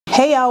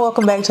Hey y'all,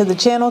 welcome back to the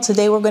channel.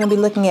 Today we're going to be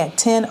looking at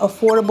 10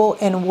 affordable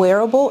and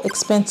wearable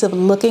expensive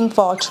looking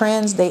fall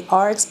trends. They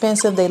are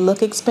expensive, they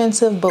look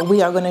expensive, but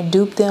we are going to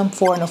dupe them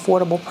for an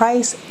affordable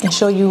price and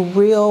show you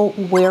real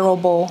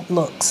wearable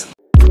looks.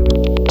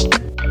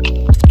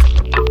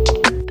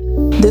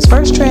 This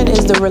first trend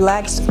is the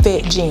relaxed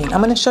fit jean.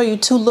 I'm going to show you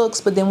two looks,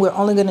 but then we're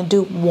only going to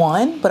dupe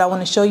one, but I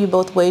want to show you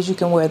both ways you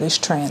can wear this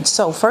trend.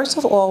 So first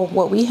of all,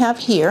 what we have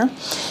here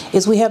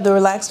is we have the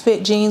relaxed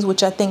fit jeans,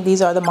 which I think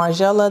these are the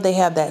Margiela. They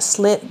have that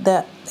slit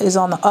that is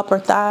on the upper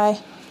thigh.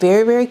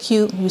 Very, very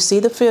cute. You see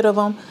the fit of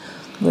them.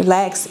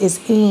 Relax is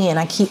in,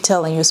 I keep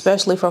telling you,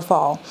 especially for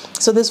fall.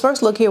 So this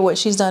first look here, what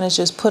she's done is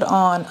just put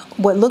on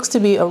what looks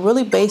to be a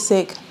really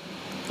basic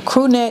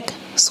crew neck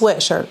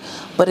sweatshirt,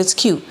 but it's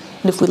cute.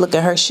 And if we look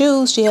at her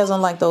shoes, she has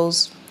on like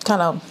those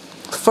kind of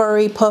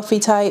furry, puffy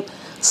type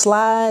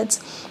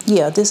slides.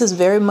 Yeah, this is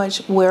very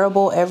much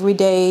wearable,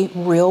 everyday,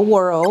 real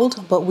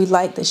world, but we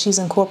like that she's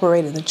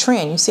incorporated the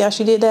trend. You see how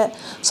she did that?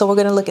 So we're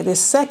gonna look at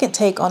this second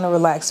take on the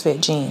relaxed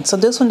fit jean. So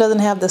this one doesn't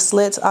have the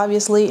slits,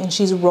 obviously, and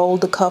she's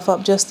rolled the cuff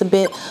up just a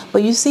bit,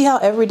 but you see how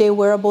everyday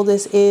wearable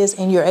this is,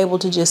 and you're able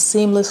to just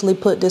seamlessly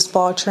put this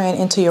fall trend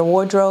into your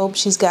wardrobe.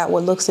 She's got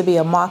what looks to be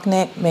a mock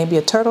neck, maybe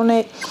a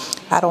turtleneck.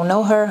 I don't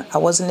know her. I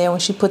wasn't there when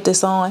she put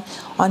this on.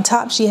 On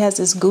top, she has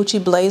this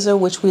Gucci blazer,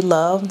 which we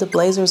love. The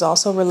blazer is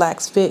also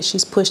relaxed fit.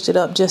 She's pushed it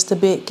up just a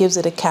bit, gives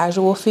it a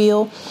casual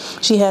feel.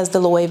 She has the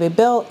Loewe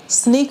belt,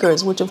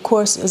 sneakers, which of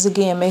course is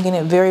again making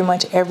it very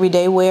much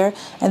everyday wear.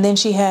 And then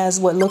she has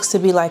what looks to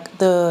be like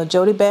the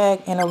Jody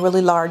bag in a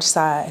really large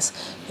size,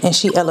 and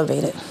she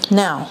elevated.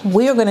 Now,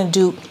 we are gonna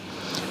do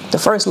the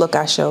first look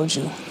I showed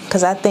you,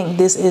 because I think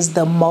this is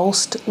the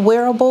most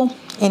wearable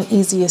and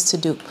easiest to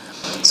do.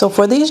 So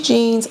for these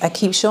jeans, I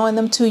keep showing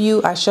them to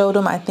you. I showed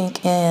them, I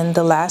think, in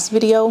the last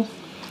video.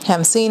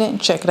 Haven't seen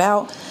it, check it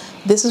out.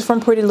 This is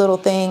from Pretty Little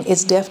Thing.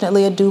 It's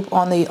definitely a dupe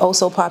on the oh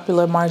so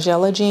popular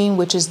Margiela jean,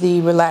 which is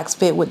the relaxed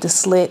fit with the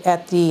slit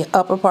at the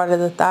upper part of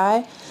the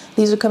thigh.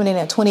 These are coming in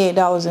at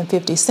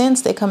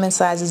 $28.50. They come in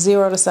sizes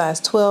 0 to size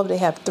 12. They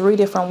have 3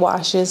 different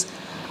washes.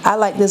 I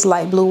like this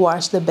light blue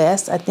wash the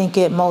best. I think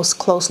it most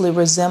closely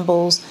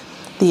resembles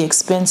the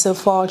expensive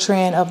fall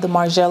trend of the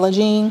Margiela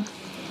jean.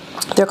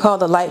 They're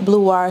called the light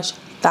blue wash,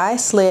 thigh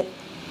slit,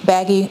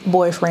 baggy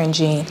boyfriend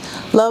jean.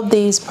 Love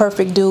these,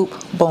 perfect dupe,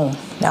 boom.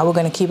 Now we're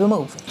gonna keep it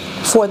moving.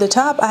 For the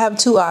top, I have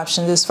 2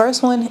 options. This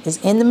first one is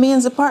in the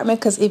men's department,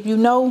 because if you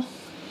know,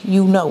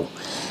 you know.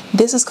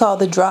 This is called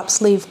the drop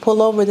sleeve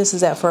pullover. This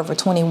is at Forever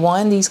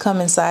 21. These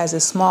come in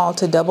sizes small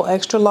to double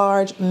extra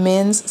large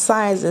men's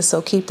sizes,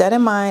 so keep that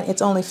in mind.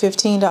 It's only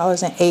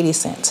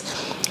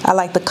 $15.80. I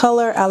like the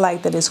color. I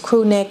like that it's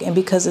crew neck, and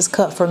because it's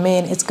cut for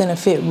men, it's going to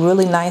fit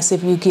really nice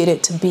if you get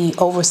it to be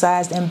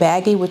oversized and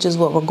baggy, which is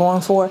what we're going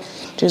for.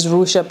 Just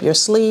ruche up your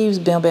sleeves,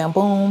 bam, bam,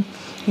 boom.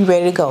 You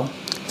ready to go.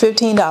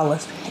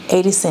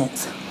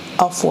 $15.80.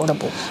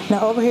 Affordable.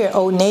 Now over here at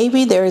Old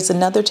Navy, there is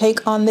another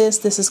take on this.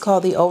 This is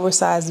called the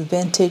Oversized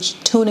Vintage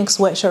Tunic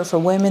Sweatshirt for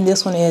women.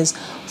 This one is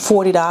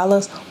 $40.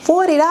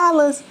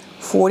 $40.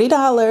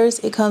 $40.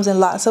 It comes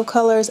in lots of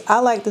colors. I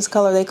like this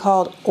color they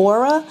called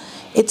Aura.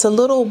 It's a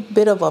little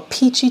bit of a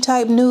peachy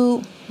type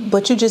nude,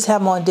 but you just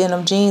have them on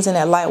denim jeans and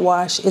that light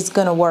wash. It's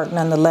gonna work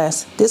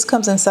nonetheless. This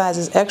comes in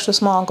sizes extra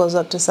small, goes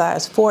up to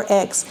size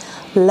 4X.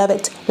 Love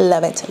it,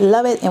 love it,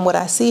 love it. And what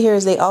I see here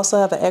is they also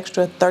have an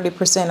extra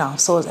 30% off,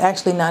 so it's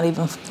actually not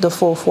even the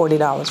full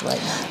 $40 right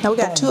now. We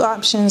got 2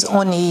 options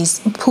on these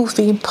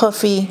poofy,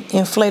 puffy,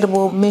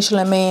 inflatable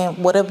Michelin Man,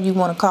 whatever you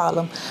want to call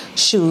them,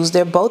 shoes.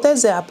 They're both at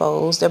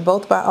Zappos. They're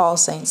both by All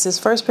Saints. This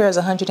first pair is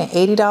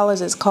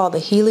 $180. It's called the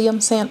Helium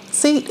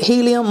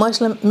Helium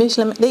Michelin.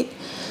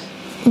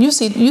 You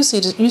see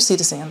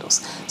the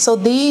sandals. So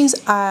these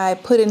I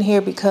put in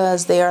here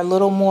because they are a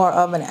little more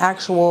of an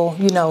actual,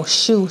 you know,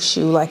 shoe,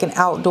 like an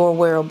outdoor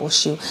wearable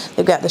shoe.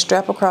 They've got the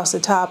strap across the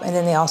top, and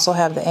then they also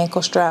have the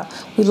ankle strap.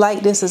 We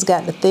like this. It's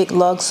got the thick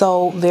lug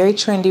sole, very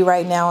trendy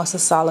right now. It's a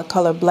solid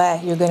color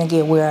black. You're gonna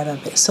get wear out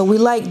of it. So we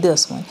like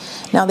this one.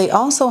 Now they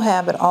also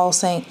have at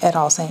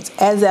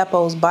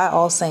Zappos by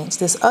All Saints,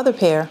 this other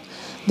pair.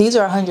 These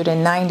are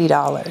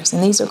 $190,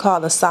 and these are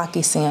called the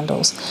Saki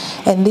sandals.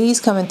 And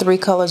these come in 3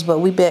 colors, but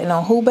we betting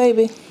on who,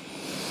 baby?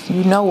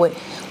 You know it,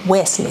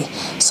 Wesley.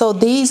 So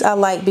these I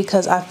like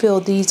because I feel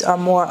these are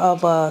more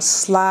of a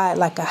slide,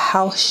 like a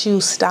house shoe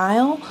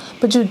style,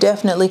 but you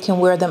definitely can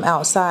wear them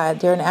outside.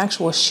 They're an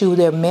actual shoe.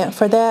 They're meant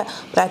for that,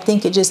 but I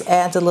think it just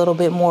adds a little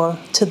bit more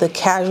to the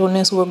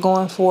casualness we're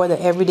going for,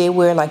 the everyday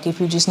wear, like if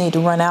you just need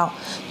to run out.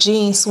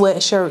 Jeans,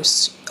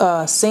 sweatshirts,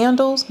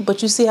 sandals,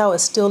 but you see how it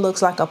still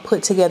looks like a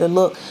put together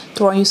look.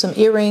 Throwing you some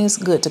earrings,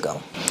 good to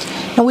go.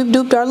 And we've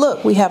duped our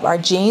look. We have our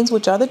jeans,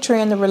 which are the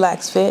trend, the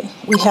relaxed fit.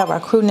 We have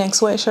our crew neck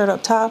sweatshirt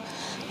up top.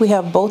 We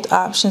have both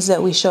options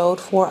that we showed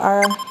for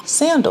our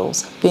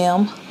sandals.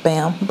 Bam,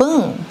 bam,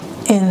 boom.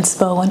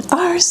 Inspo and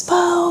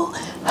Arspo,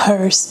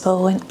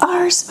 Herspo and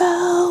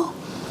Arspo.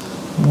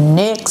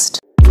 Next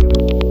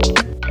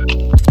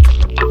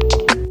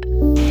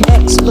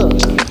look.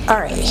 All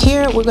right,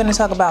 here we're going to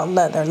talk about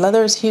leather.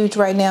 Leather is huge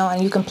right now,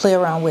 and you can play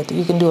around with it.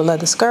 You can do a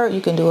leather skirt,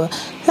 you can do a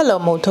hello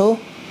moto,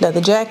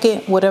 leather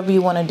jacket, whatever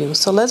you want to do.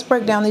 So let's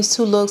break down these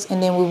two looks,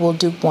 and then we will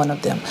dupe one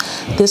of them.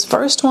 This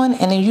first one,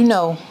 and then you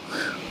know,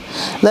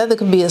 leather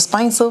can be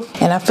expensive,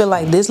 and I feel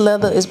like this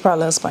leather is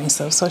probably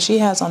expensive. So she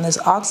has on this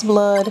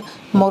oxblood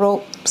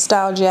moto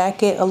style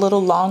jacket, a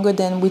little longer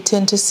than we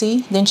tend to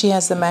see. Then she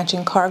has the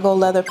matching cargo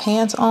leather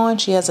pants on.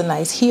 She has a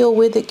nice heel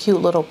with it,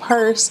 cute little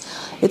purse.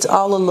 It's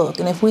all a look.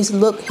 And if we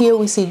look here,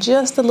 we see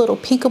just a little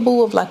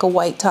peekaboo of like a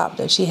white top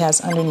that she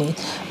has underneath.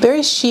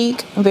 Very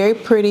chic, very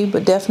pretty,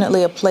 but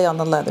definitely a play on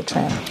the leather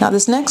trim. Now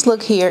this next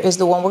look here is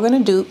the one we're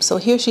going to dupe. So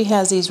here she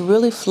has these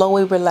really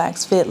flowy,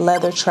 relaxed fit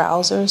leather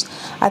trousers.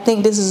 I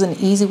think this is an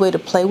easy way to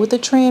play with the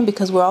trend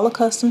because we're all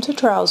accustomed to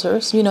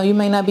trousers. You know, you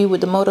may not be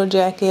with the moto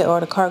jacket or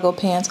the cargo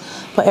pants,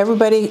 but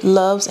everybody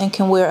loves and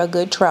can wear a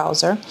good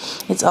trouser.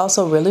 It's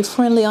also really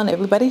friendly on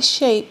everybody's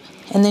shape.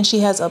 And then she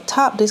has up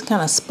top this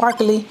kind of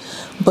sparkly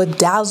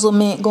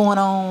bedazzlement going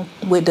on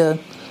with the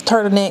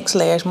turtleneck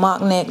slash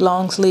mock neck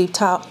long sleeve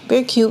top.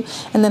 Very cute.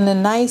 And then the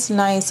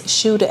nice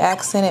shoe to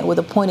accent it with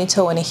a pointy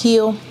toe and a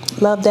heel.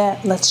 Love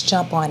that. Let's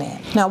jump on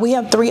it. Now we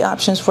have 3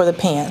 options for the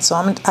pants. So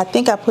I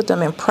think I put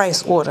them in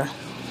price order.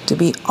 To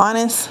be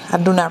honest, I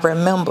do not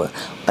remember,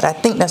 but I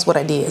think that's what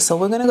I did. So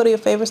we're going to go to your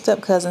favorite step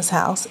cousin's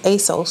house,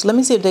 ASOS. Let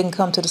me see if they can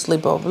come to the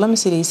sleepover. Let me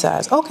see these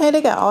sizes. Okay,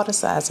 they got all the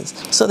sizes.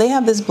 So they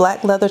have this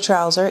black leather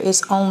trouser.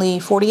 It's only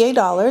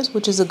 $48,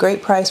 which is a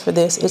great price for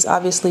this. It's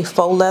obviously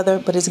faux leather,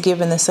 but it's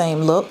giving the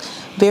same look.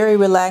 Very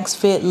relaxed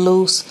fit,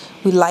 loose.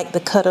 We like the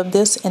cut of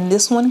this, and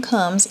this one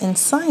comes in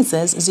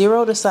sizes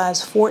 0 to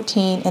size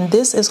 14, and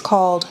this is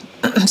called,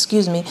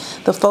 excuse me,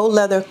 the faux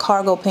leather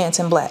cargo pants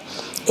in black.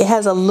 It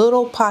has a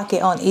little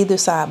pocket on either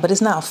side, but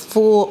it's not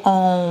full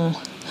on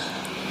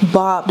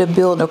Bob the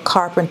Builder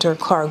Carpenter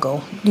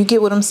cargo. You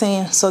get what I'm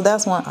saying? So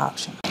that's one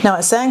option. Now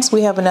at Saks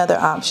we have another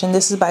option.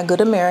 This is by Good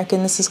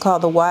American. This is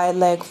called the wide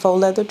leg faux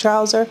leather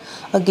trouser.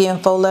 Again,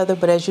 faux leather,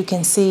 but as you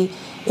can see,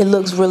 it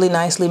looks really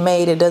nicely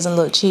made. It doesn't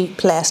look cheap,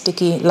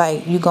 plasticky,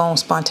 like you're going to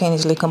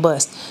spontaneously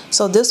combust.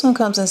 So this one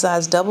comes in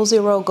size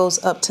 00,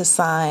 goes up to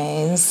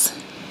size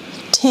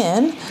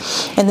 10,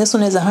 and this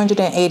one is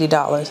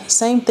 $180.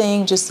 Same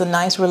thing, just a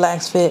nice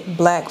relaxed fit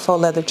black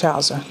faux leather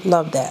trouser.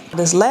 Love that.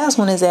 This last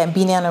one is at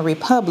Banana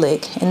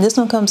Republic, and this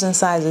one comes in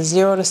sizes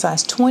 0 to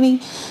size 20.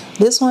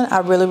 This one I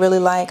really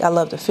like. I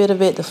love the fit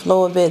of it, the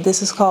flow of it.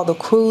 This is called the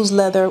cruise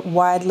leather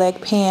wide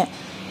leg pant.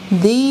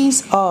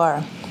 These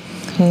are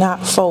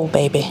not faux,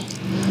 baby.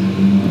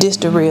 This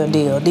the real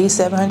deal. These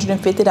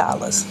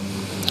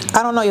 $750.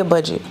 I don't know your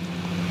budget.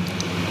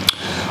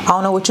 I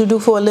don't know what you do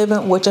for a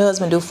living, what your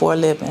husband do for a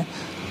living.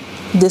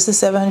 This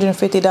is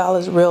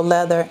 $750, real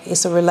leather.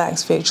 It's a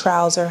relaxed fit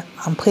trouser.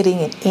 I'm putting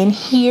it in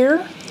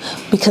here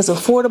because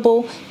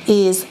affordable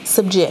is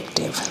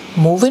subjective.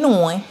 Moving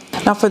on.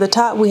 Now for the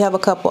top, we have a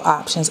couple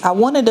options. I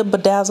wanted the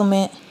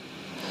bedazzlement,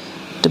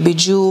 the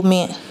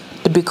bejewelment,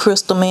 the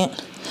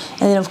becrystalment,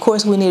 and then of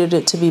course we needed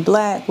it to be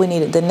black. We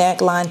needed the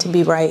neckline to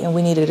be right, and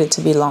we needed it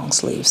to be long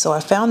sleeve. So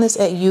I found this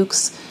at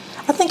Yuke's.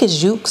 I think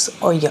it's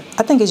Yuke's, or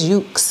I think it's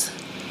Yuke's.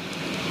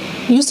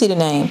 You see the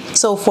name.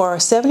 So for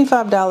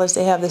 $75,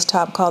 they have this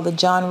top called the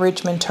John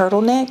Richmond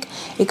turtleneck.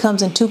 It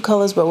comes in 2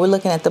 colors, but we're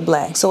looking at the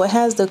black. So it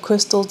has the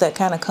crystals that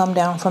kind of come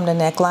down from the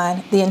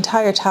neckline. The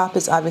entire top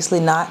is obviously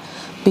not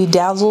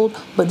bedazzled,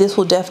 but this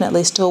will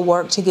definitely still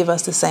work to give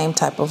us the same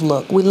type of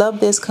look. We love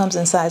this. Comes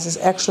in sizes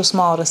extra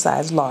small to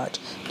size large.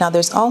 Now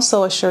there's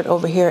also a shirt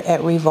over here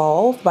at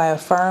Revolve by a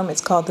firm.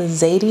 It's called the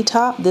Zadie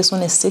top. This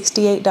one is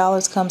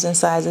 $68. Comes in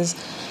sizes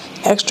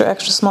extra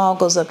small,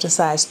 goes up to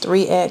size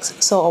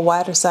 3X, so a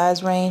wider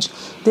size range.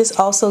 This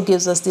also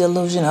gives us the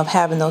illusion of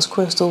having those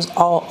crystals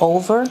all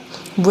over.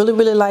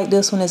 Really like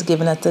this one. Is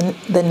giving us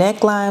the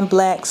neckline,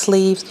 black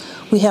sleeves.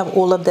 We have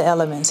all of the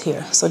elements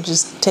here, so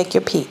just take your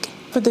peek.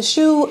 For the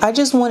shoe, I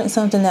just wanted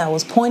something that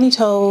was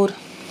pointy-toed,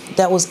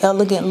 that was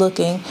elegant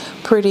looking,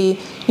 pretty,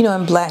 you know,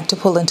 in black to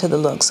pull into the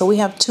look. So we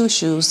have 2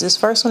 shoes. This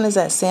first one is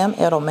at Sam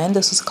Edelman.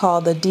 This is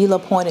called the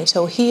Dila Pointed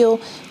Toe Heel.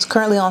 It's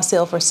currently on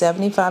sale for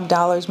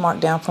 $75,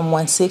 marked down from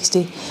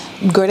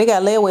 $160. Girl, they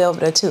got layaway over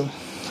there too.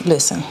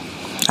 Listen,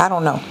 I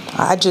don't know.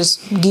 I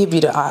just give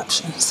you the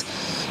options.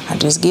 I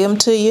just give them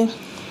to you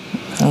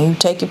and you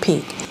take your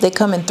peek. They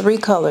come in 3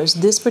 colors.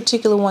 This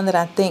particular one that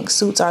I think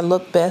suits our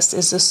look best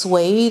is the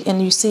suede,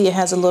 and you see it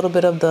has a little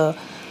bit of the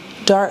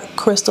dark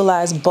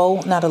crystallized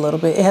bow, not a little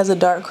bit, it has a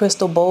dark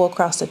crystal bow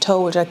across the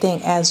toe, which I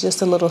think adds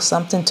just a little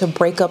something to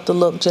break up the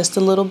look just a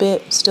little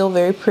bit. Still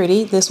very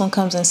pretty. This one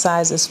comes in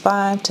sizes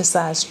 5 to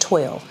size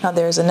 12. Now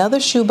there's another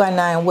shoe by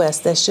Nine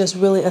West that's just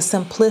really a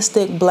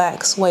simplistic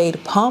black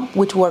suede pump,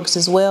 which works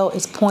as well.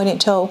 It's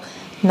pointed toe,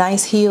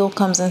 nice heel,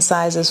 comes in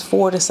sizes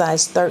 4 to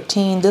size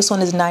 13. This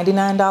one is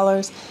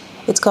 $99.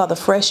 It's called the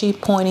Freshie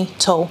Pointy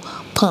Toe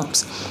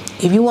Pumps.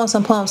 If you want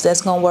some pumps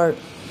that's gonna work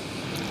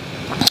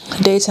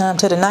daytime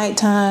to the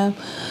nighttime,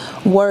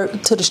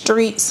 work to the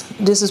streets,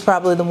 this is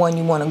probably the one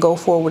you want to go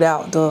for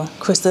without the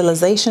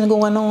crystallization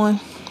going on.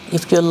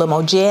 If you're a little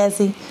more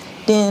jazzy,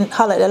 then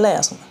holla at the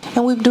last one.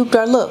 And we've duped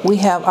our look. We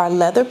have our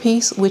leather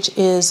piece, which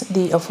is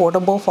the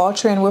affordable fall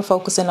trend we're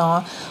focusing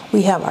on.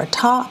 We have our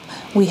top,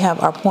 we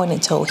have our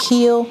pointed toe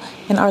heel,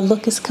 and our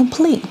look is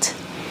complete.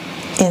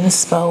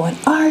 Inspo and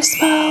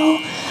Arspo,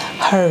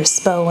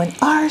 Herspo and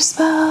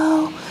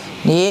Arspo.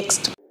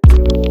 Next.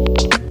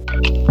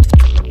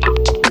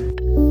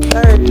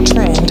 Third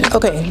trend.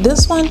 Okay,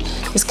 this one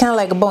is kind of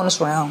like a bonus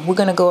round. We're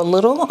gonna go a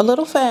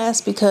little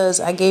fast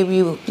because I gave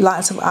you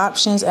lots of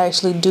options. I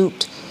actually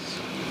duped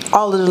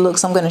all of the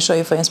looks I'm going to show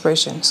you for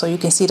inspiration, so you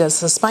can see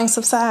there's a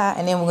expensive side,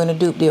 and then we're going to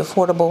dupe the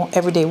affordable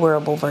everyday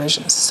wearable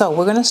versions. So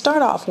we're going to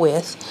start off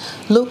with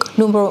look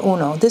numero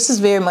uno. This is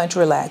very much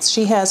relaxed.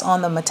 She has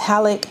on the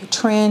metallic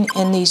trend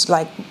in these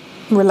like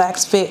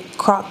relaxed fit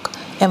Croc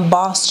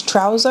embossed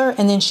trouser,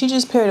 and then she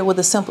just paired it with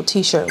a simple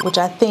t-shirt, which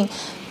I think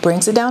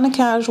brings it down to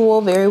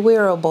casual, very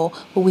wearable,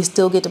 but we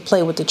still get to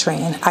play with the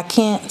trend. I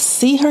can't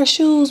see her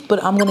shoes,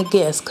 but I'm going to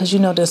guess, because you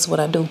know this is what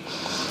I do.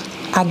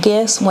 I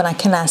guess when I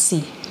cannot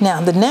see. Now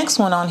the next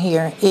one on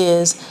here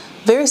is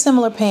very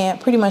similar pant,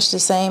 pretty much the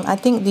same. I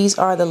think these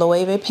are the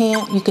Loewe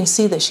pant. You can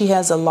see that she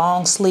has a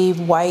long sleeve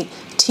white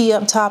tee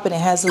up top, and it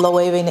has the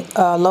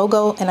Loewe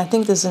logo, and I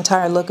think this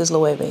entire look is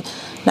Loewe.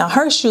 Now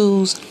her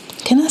shoes,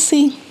 can I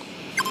see?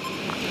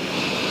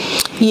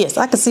 Yes,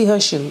 I can see her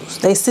shoes.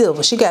 They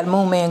silver. She got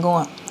Moon Man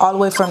going all the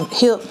way from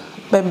hip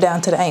baby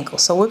down to the ankle.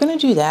 So we're going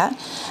to do that,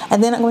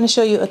 and then I'm going to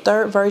show you a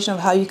third version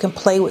of how you can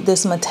play with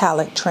this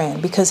metallic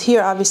trend, because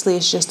here obviously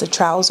it's just a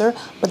trouser,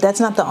 but that's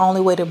not the only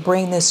way to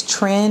bring this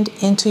trend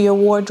into your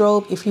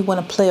wardrobe if you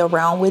want to play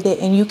around with it,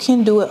 and you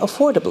can do it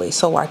affordably.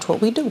 So watch what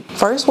we do.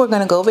 First, we're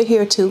going to go over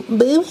here to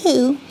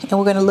Boohoo, and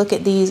we're going to look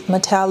at these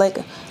metallic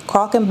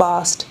Croc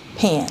embossed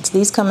pants.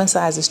 These come in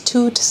sizes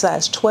 2 to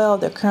size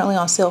 12. They're currently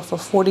on sale for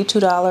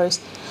 $42.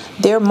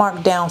 They're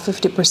marked down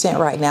 50%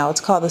 right now.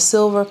 It's called the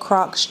Silver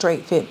Croc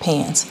Straight Fit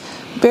Pants.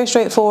 Very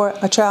straightforward,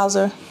 a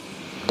trouser.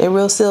 They're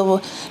real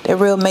silver. They're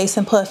real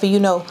Mason puffy, you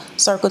know,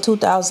 circa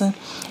 2000.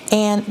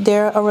 And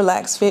they're a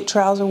relaxed fit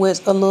trouser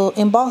with a little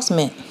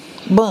embossment.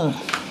 Boom.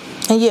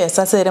 And yes,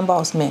 I said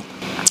embossment.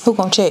 Who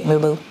gonna check me,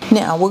 boo?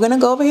 Now we're gonna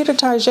go over here to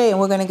Target, and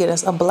we're gonna get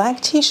us a black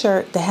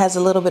t-shirt that has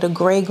a little bit of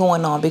gray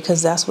going on,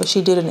 because that's what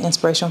she did in the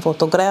inspiration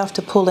photograph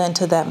to pull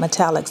into that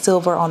metallic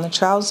silver on the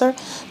trouser.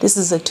 This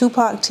is a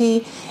Tupac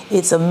tee.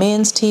 It's a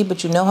men's tee,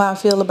 but you know how I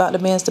feel about the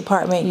men's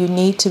department. You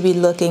need to be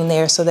looking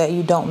there so that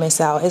you don't miss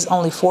out. It's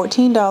only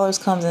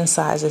 $14, comes in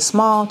sizes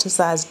small to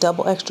size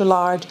double extra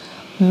large,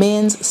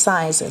 men's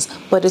sizes,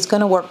 but it's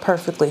gonna work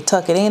perfectly.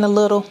 Tuck it in a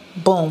little,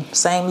 boom,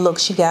 same look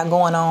she got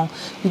going on.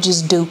 You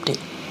just duped it.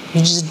 You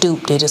just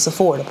duped it. It's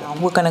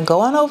affordable. We're going to go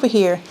on over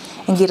here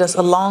and get us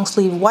a long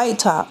sleeve white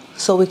top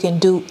so we can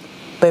dupe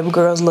baby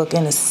girl's look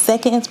in the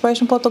second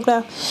inspiration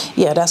photograph.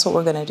 Yeah, that's what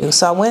we're going to do.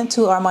 So I went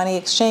to Armani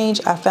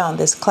Exchange. I found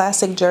this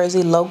classic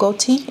jersey logo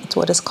tee. It's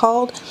what it's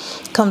called.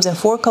 It comes in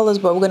 4 colors,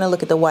 but we're going to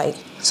look at the white.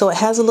 So it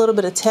has a little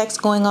bit of text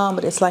going on,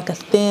 but it's like a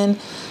thin,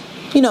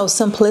 you know,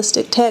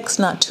 simplistic text,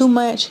 not too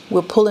much.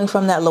 We're pulling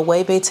from that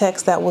Loewe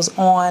text that was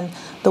on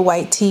the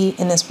white tee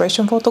in the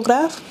inspiration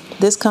photograph.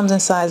 This comes in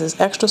sizes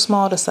extra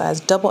small to size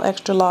double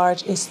extra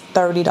large. It's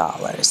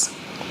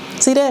 $30.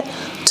 See that?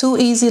 2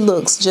 easy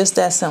looks, just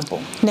that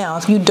simple. Now,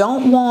 if you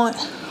don't want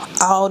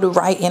all the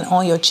writing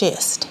on your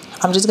chest,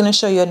 I'm just going to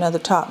show you another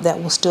top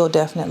that will still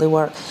definitely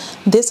work.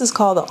 This is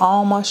called the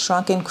Almost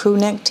Shrunken Crew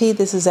Neck Tee.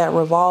 This is at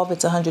Revolve.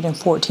 It's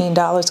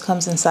 $114.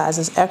 Comes in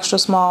sizes extra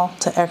small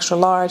to extra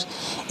large.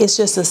 It's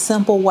just a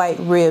simple white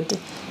ribbed,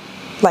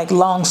 like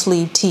long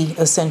sleeve tee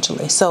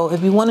essentially. So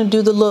if you want to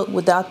do the look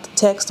without the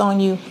text on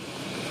you,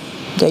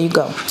 there you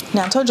go.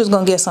 Now I told you I was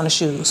going to guess on the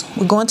shoes.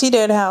 We're going to your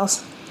dad's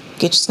house.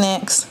 Get your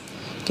snacks.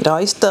 Get all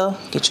your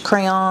stuff. Get your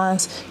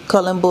crayons,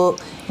 coloring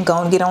book, and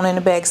go and get on in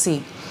the back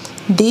seat.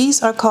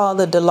 These are called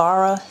the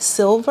Dallara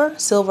Silver.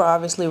 Silver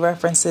obviously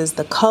references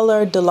the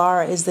color.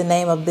 Dallara is the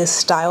name of this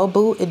style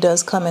boot. It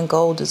does come in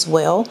gold as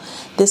well.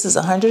 This is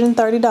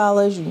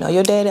 $130. You know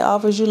your daddy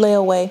offers you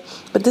layaway,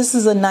 but this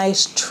is a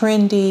nice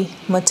trendy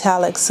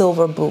metallic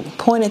silver boot.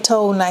 Pointed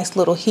toe, nice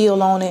little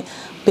heel on it.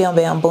 Bam,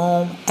 bam,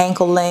 boom.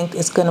 Ankle length.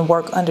 It's going to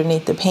work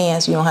underneath the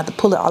pants. You don't have to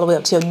pull it all the way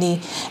up to your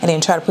knee and then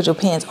try to put your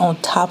pants on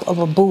top of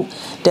a boot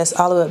that's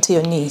all the way up to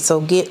your knee.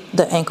 So get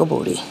the ankle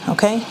booty,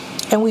 okay?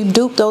 And we've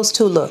duped those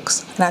 2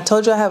 looks. And I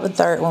told you I have a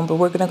third one, but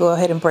we're going to go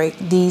ahead and break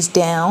these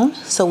down.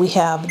 So we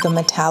have the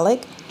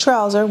metallic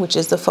trouser, which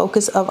is the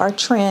focus of our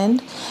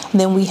trend.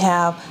 And then we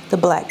have the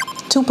black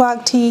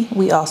Tupac tee.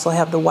 We also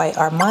have the white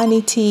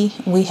Armani tee.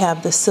 We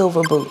have the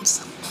silver boots.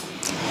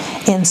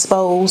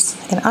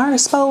 Inspos and our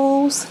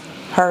spos.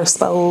 Her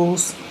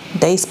spos,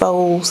 they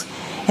spos,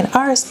 and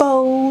our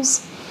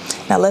spos.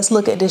 Now let's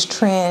look at this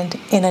trend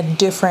in a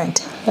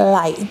different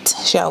light,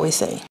 shall we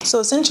say. So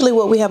essentially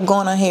what we have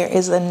going on here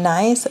is a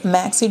nice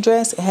maxi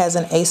dress. It has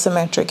an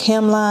asymmetric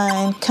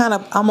hemline, kind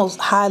of almost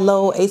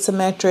high-low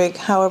asymmetric,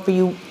 however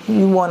you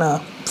want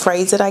to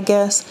phrase it, I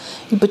guess.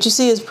 But you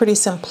see it's pretty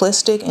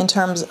simplistic in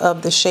terms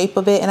of the shape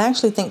of it, and I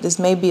actually think this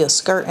may be a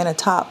skirt and a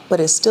top, but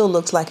it still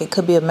looks like it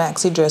could be a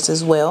maxi dress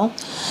as well.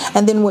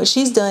 And then what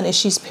she's done is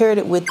she's paired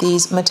it with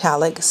these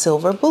metallic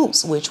silver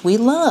boots, which we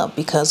love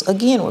because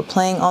again we're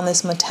playing on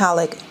this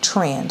metallic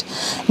trend.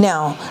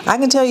 Now I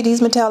can tell you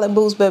these metallic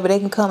boots, baby, they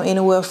can come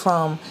anywhere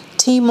from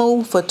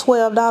Temu for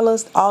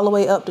 $12 all the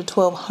way up to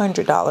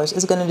 $1,200.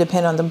 It's going to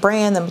depend on the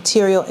brand, the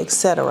material,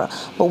 etc.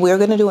 But we're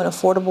going to do an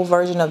affordable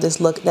version of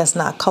this look that's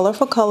not color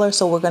for color.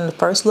 So we're going to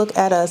first look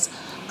at a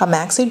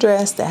maxi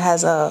dress that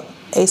has a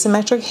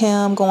asymmetric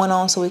hem going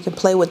on so we can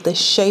play with the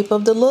shape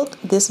of the look.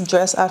 This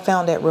dress I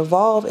found at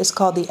Revolve. It's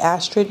called the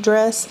Asymmetric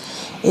dress.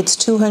 It's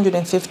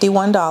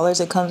 $251.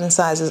 It comes in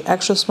sizes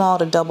extra small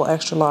to double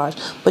extra large.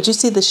 But you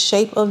see the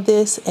shape of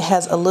this, it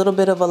has a little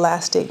bit of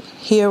elastic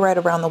here right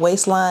around the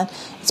waistline.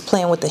 It's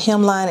playing with the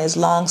hemline. It's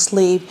long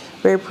sleeve,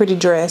 very pretty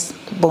dress.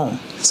 Boom.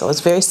 So it's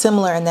very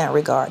similar in that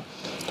regard.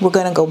 We're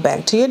going to go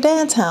back to your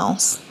dad's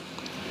house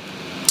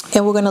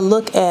and we're going to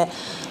look at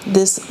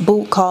this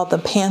boot called the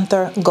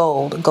Panther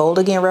Gold. Gold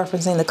again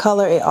referencing the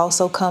color. It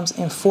also comes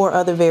in 4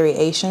 other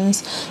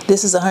variations.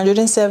 This is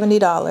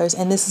 $170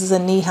 and this is a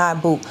knee-high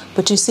boot.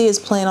 But you see it's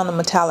playing on the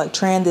metallic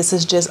trend. This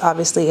is just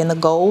obviously in the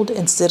gold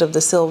instead of the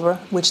silver,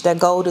 which that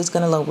gold is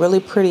going to look really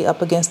pretty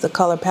up against the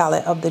color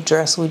palette of the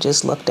dress we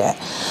just looked at.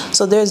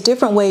 So there's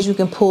different ways you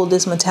can pull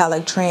this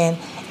metallic trend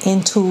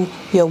into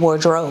your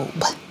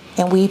wardrobe.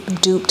 And we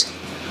duped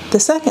the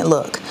second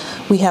look.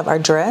 We have our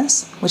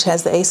dress, which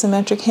has the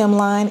asymmetric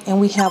hemline, and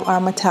we have our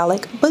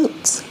metallic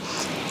boots.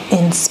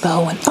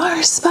 Inspo and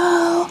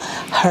Arspo,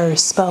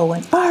 Herspo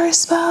and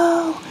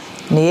Arspo.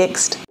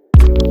 Next.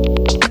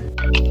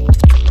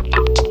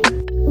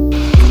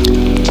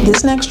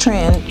 This next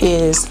trend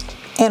is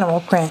animal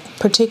print,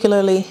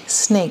 particularly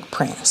snake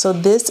print. So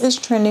this is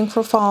trending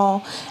for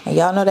fall, and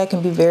y'all know that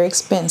can be very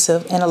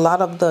expensive, and a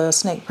lot of the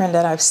snake print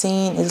that I've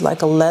seen is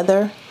like a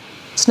leather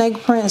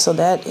snake print, so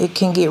that it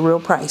can get real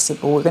pricey.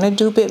 But we're going to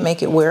dupe it,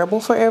 make it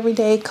wearable for every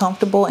day,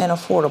 comfortable and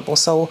affordable.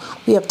 So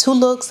we have 2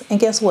 looks, and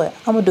guess what?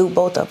 I'm going to dupe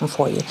both of them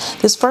for you.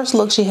 This first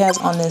look she has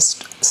on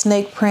this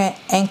snake print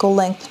ankle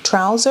length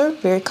trouser,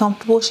 very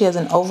comfortable. She has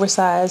an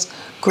oversized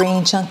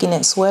green chunky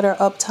knit sweater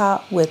up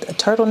top with a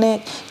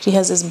turtleneck. She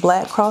has this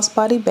black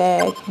crossbody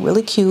bag,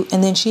 really cute,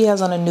 and then she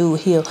has on a nude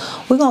heel.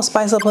 We're going to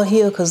spice up her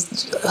heel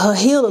because her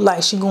heel look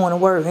like she's going to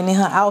work, and then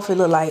her outfit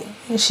look like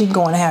she's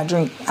going to have a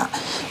drink.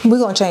 We're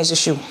going to change the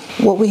shoe.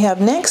 What we have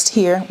next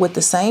here with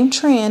the same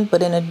trend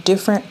but in a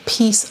different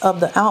piece of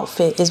the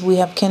outfit is we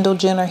have Kendall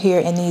Jenner here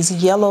in these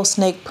yellow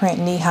snake print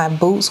knee-high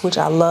boots, which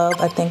I love.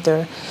 I think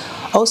they're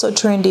also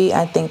trendy.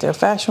 I think they're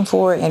fashion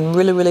forward and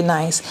really, really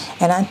nice.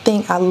 And I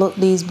think I looked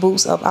these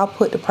boots up. I'll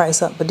put the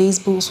price up, but these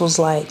boots was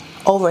like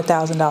over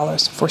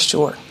 $1,000 for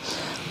sure.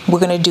 We're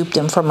going to dupe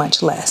them for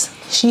much less.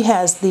 She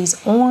has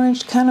these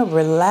orange kind of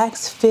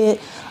relaxed fit,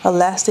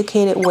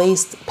 elasticated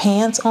waist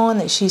pants on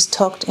that she's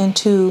tucked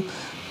into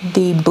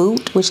the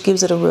boot, which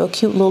gives it a real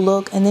cute little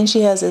look. And then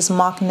she has this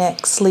mock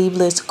neck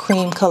sleeveless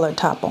cream colored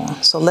top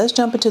on. So let's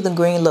jump into the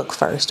green look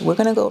first. We're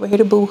going to go over here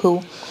to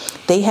Boohoo.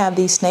 They have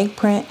these snake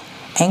print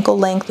ankle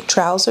length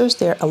trousers.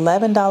 They're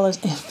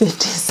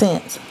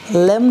 $11.50.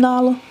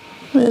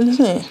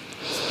 $11.50.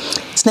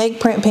 Snake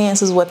print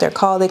pants is what they're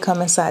called. They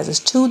come in sizes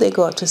 2. They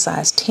go up to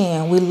size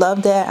 10. We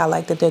love that. I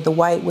like that they're the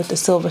white with the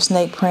silver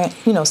snake print.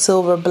 You know,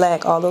 silver,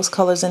 black, all those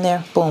colors in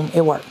there. Boom,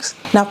 it works.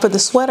 Now for the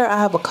sweater, I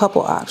have a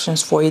couple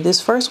options for you.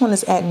 This first one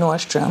is at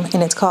Nordstrom,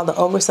 and it's called the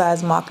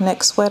Oversized mock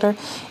neck sweater.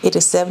 It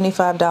is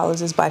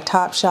 $75. It's by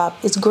Topshop.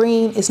 It's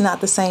green. It's not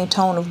the same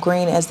tone of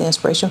green as the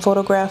inspiration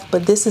photograph,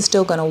 but this is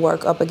still going to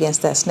work up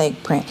against that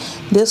snake print.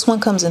 This one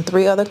comes in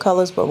 3 other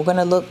colors, but we're going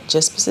to look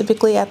just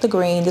specifically at the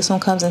green. This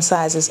one comes in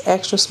sizes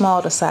extra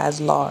small to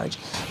size large.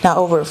 Now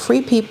over at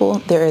Free People,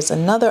 there is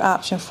another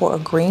option for a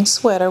green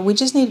sweater. We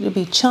just need it to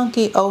be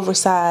chunky,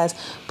 oversized,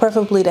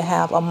 preferably to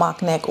have a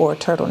mock neck or a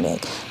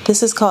turtleneck.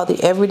 This is called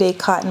the Everyday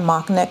Cotton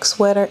Mock Neck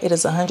Sweater. It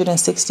is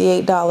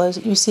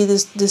 $168. You see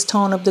this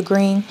tone of the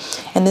green,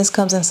 and this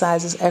comes in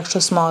sizes extra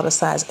small to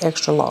size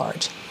extra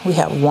large. We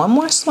have one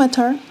more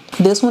sweater.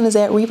 This one is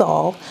at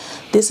Revolve.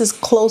 This is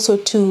closer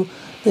to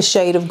the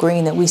shade of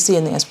green that we see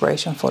in the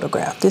inspiration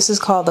photograph. This is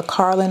called the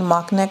Carlin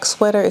Mock Neck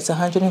Sweater. It's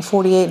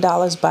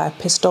 $148 by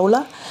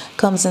Pistola.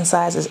 Comes in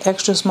sizes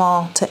extra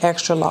small to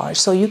extra large.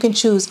 So you can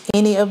choose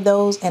any of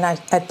those, and I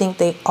think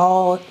they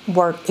all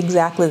work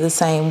exactly the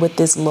same with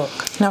this look.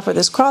 Now for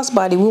this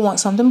crossbody, we want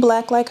something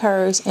black like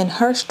hers, and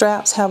her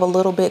straps have a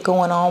little bit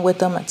going on with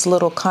them. It's a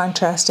little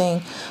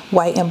contrasting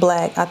white and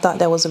black. I thought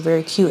that was a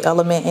very cute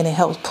element, and it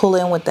helps pull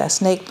in with that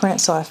snake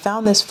print. So I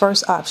found this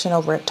first option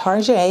over at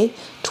Target,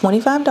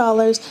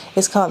 $25.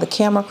 It's called the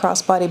Camera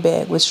Crossbody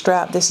Bag with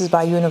strap. This is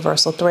by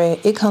Universal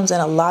Thread. It comes in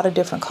a lot of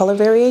different color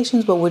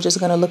variations, but we're just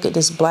going to look at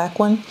this black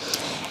one.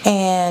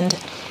 And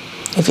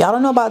if y'all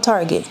don't know about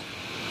Target,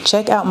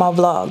 check out my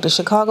vlog, the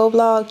Chicago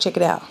vlog. Check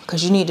it out,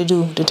 because you need to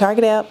do the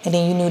Target app, and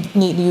then you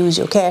need to use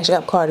your Cash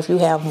App card if you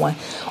have one.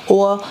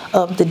 All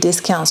of the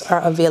discounts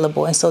are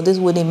available, and so this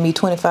wouldn't even be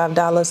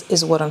 $25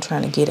 is what I'm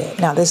trying to get at.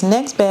 Now this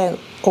next bag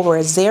over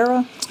at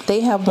Zara,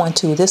 they have one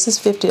too. This is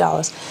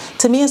 $50.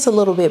 To me, it's a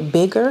little bit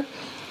bigger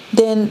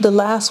than the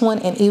last one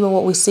and even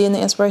what we see in the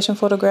inspiration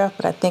photograph,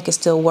 but I think it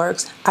still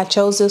works. I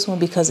chose this one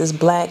because it's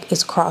black,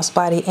 it's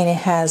crossbody, and it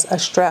has a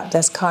strap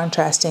that's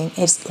contrasting.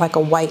 It's like a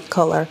white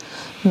color,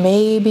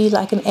 maybe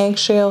like an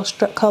eggshell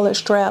colored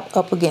strap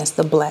up against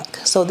the black.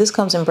 So this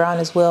comes in brown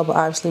as well, but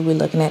obviously we're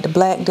looking at the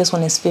black. This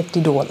one is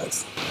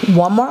 $50.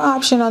 One more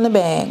option on the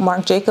bag.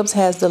 Marc Jacobs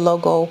has the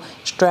logo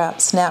strap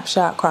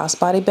snapshot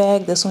crossbody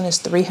bag. This one is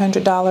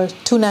 $300,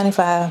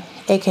 $295.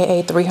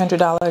 aka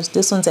 $300.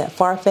 This one's at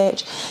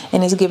Farfetch,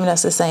 and it's giving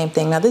us the same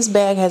thing. Now this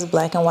bag has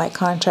black and white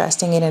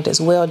contrasting in it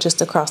as well,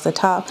 just across the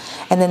top,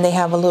 and then they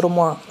have a little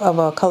more of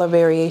a color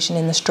variation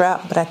in the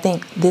strap, but I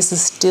think this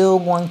is still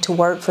going to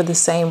work for the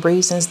same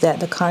reasons that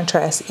the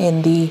contrast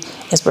in the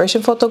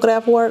inspiration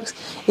photograph works.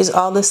 It's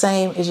all the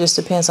same. It just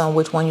depends on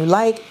which one you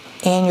like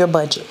and your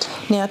budget.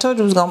 Now I told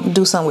you I was gonna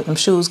do something with them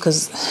shoes,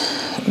 because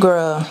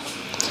girl,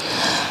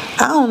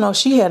 I don't know,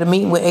 she had a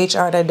meeting with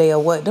HR that day or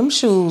what. Them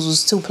shoes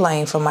was too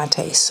plain for my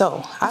taste.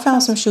 So I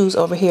found some shoes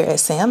over here at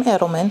Sam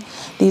Edelman.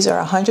 These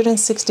are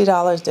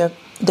 $160.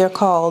 They're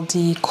called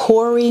the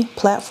Corey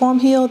Platform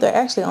Heel. They're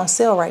actually on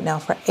sale right now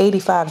for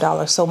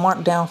 $85, so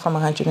marked down from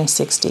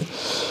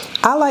 $160.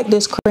 I like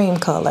this cream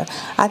color.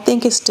 I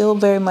think it's still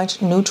very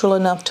much neutral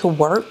enough to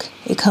work.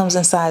 It comes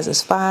in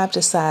sizes 5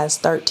 to size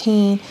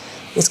 13.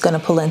 It's going to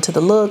pull into the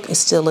look. It's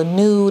still a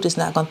nude. It's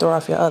not going to throw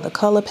off your other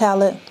color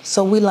palette.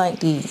 So we like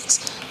these.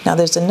 Now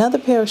there's another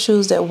pair of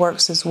shoes that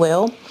works as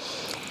well.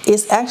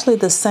 It's actually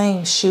the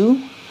same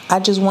shoe. I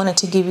just wanted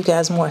to give you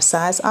guys more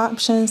size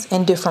options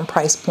and different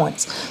price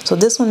points. So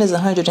this one is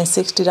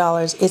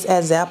 $160. It's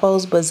at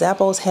Zappos, but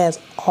Zappos has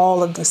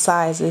all of the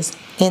sizes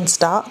in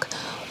stock.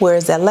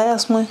 Whereas that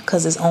last one,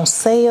 because it's on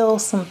sale,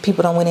 some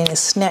people don't went in and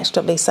snatched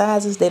up their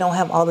sizes. They don't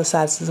have all the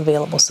sizes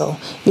available. So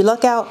if you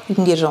luck out, you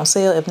can get it on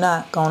sale. If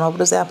not, going over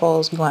to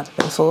Zappos, you're going to have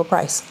to pay full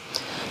price.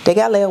 They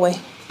got layaway.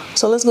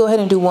 So let's go ahead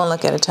and do one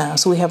look at a time.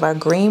 So we have our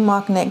green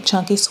mock neck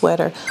chunky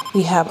sweater.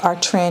 We have our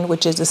trend,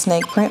 which is the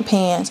snake print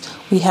pants.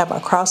 We have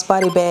our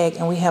crossbody bag,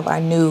 and we have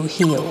our new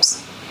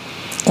heels.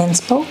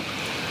 Inspo,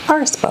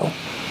 Arspo,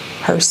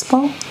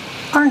 Herspo,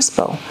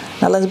 Arspo.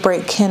 Now let's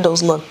break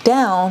Kendall's look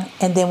down,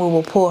 and then we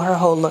will pull her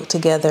whole look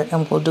together,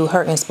 and we'll do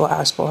her inspo,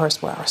 Arspo,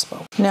 Herspo,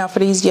 Arspo. Now for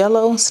these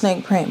yellow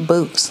snake print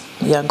boots,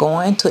 we are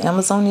going to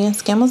Amazonian,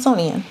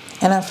 Scamazonian,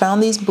 and I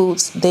found these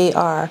boots. They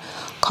are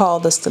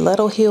called the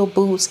stiletto heel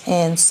boots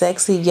in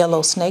sexy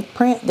yellow snake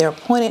print. They're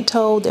pointed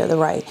toe. They're the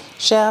right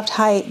shaft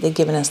height. They're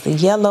giving us the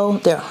yellow.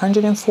 They're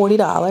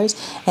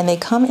 $140, and they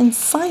come in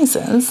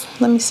sizes.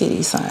 Let me see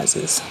these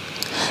sizes.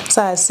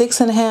 Size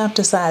 6.5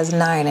 to size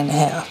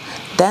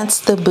 9.5. That's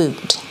the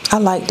boot. I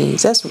like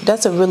these.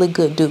 That's a really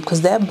good dupe,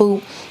 because that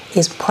boot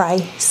is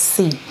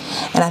pricey.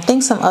 And I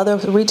think some other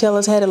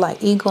retailers had it,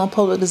 like Eagle and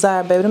Public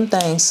Desire. Baby, them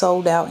things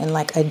sold out in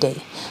like a day.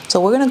 So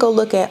we're going to go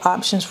look at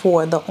options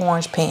for the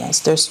orange pants.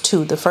 There's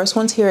two. The first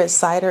one's here at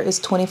Cider is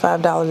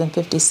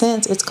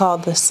 $25.50. It's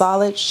called the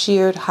Solid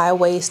Sheared High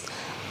Waist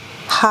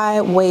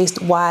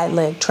wide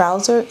leg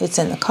trouser. It's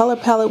in the color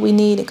palette we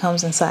need. It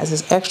comes in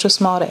sizes extra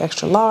small to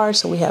extra large,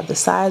 so we have the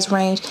size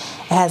range.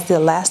 It has the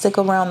elastic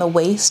around the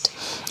waist,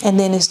 and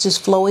then it's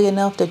just flowy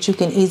enough that you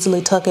can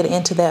easily tuck it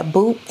into that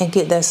boot and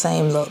get that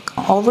same look.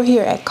 Over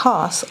here at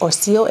COS or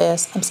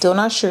COS, I'm still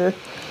not sure.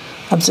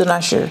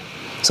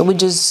 So we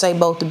just say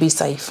both to be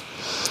safe.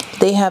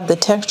 They have the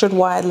textured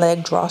wide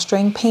leg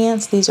drawstring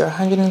pants. These are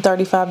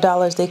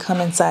 $135. They come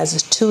in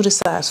sizes 2 to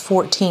size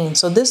 14.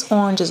 So this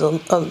orange is a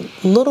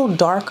little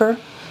darker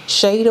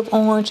shade of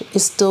orange.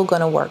 Is still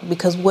going to work,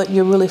 because what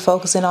you're really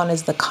focusing on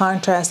is the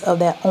contrast of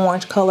that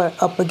orange color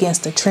up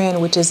against the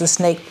trend, which is the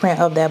snake print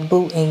of that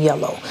boot in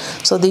yellow.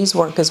 So these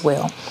work as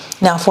well.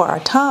 Now for our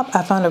top,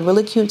 I found a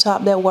really cute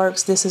top that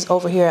works. This is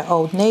over here at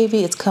Old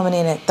Navy. It's coming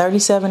in at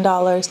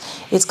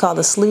 $37. It's called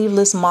the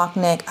sleeveless mock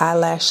neck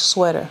eyelash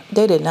sweater.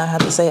 They did not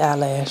have to say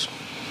eyelash.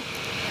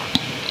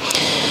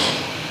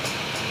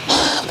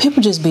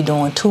 People just be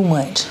doing too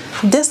much.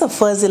 This a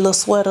fuzzy little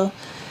sweater.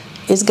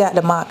 It's got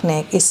the mock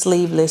neck. It's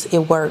sleeveless. It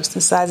works.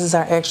 The sizes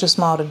are extra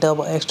small to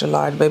double extra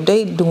large, baby.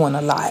 They doing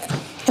a lot.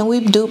 And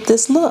we've duped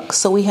this look.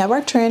 So we have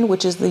our trend,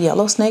 which is the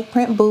yellow snake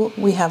print boot.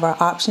 We have our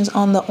options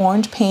on the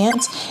orange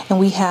pants, and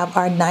we have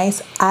our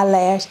nice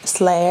eyelash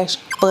slash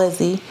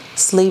fuzzy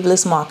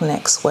sleeveless mock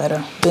neck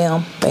sweater.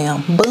 Bam,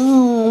 bam,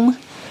 boom.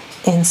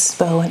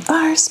 Inspo and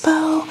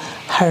Arspo,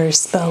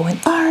 Herspo and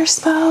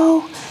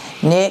Arspo.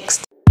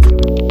 Next.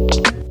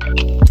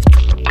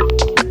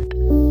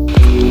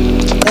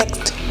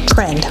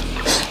 Trend.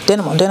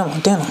 Denim on denim on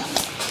denim.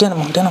 Denim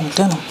on denim on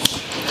denim.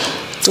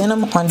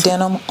 Denim on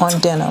denim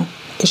on denim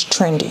is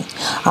trending.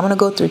 I'm going to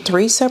go through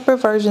 3 separate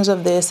versions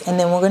of this, and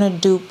then we're going to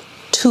dupe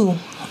 2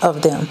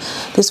 of them.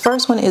 This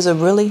first one is a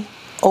really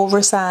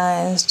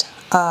oversized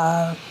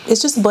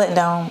it's just a button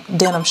down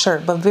denim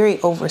shirt, but very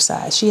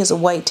oversized. She has a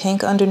white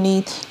tank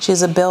underneath, she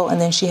has a belt,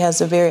 and then she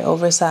has a very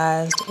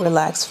oversized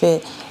relaxed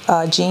fit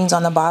jeans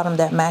on the bottom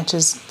that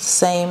matches the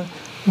same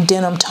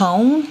denim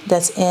tone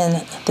that's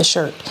in the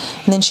shirt.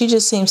 And then she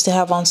just seems to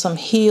have on some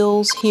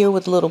heels here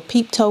with a little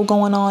peep toe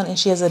going on, and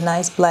she has a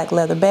nice black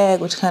leather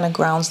bag which kind of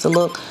grounds the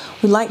look.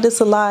 We like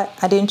this a lot.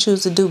 I didn't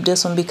choose to dupe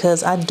this one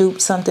because I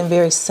duped something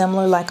very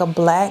similar, like a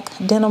black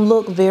denim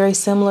look, very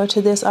similar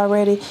to this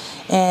already,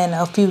 and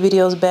a few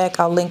videos back.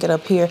 I'll link it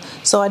up here.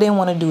 So I didn't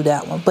want to do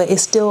that one, but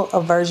it's still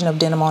a version of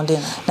denim on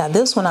denim. Now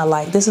this one I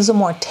like. This is a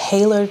more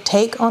tailored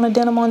take on a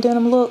denim on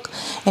denim look,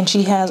 and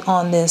she has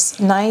on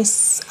this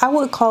nice, I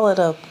would call it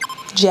a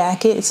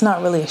jacket. It's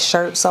not really a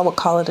shirt, so I would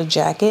call it a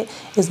jacket.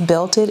 It's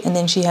belted, and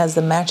then she has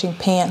the matching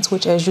pants,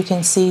 which as you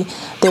can see,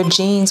 they're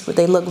jeans, but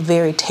they look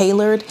very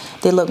tailored.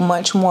 They look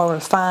much more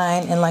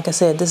refined, and like I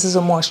said, this is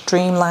a more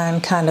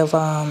streamlined kind of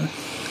I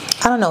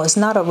don't know, it's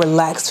not a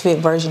relaxed fit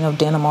version of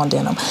denim on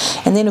denim.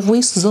 And then if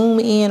we zoom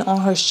in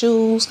on her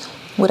shoes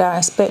with our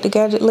Inspect the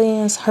Gadget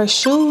lens, her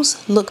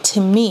shoes look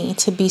to me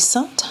to be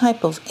some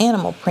type of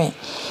animal print.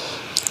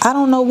 I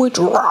don't know which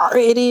rawr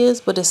it is,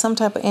 but it's some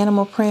type of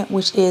animal print,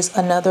 which is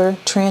another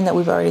trend that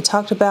we've already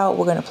talked about.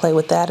 We're going to play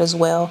with that as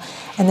well.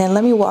 And then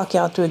let me walk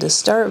y'all through the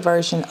skirt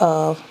version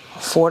of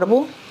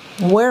affordable,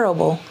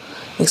 wearable,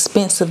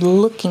 expensive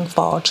looking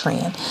fall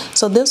trend.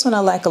 So this one I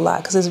like a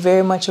lot because it's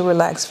very much a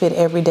relaxed fit,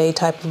 everyday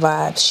type of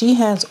vibe. She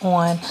has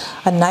on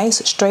a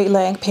nice straight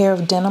leg pair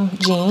of denim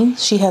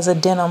jeans. She has a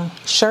denim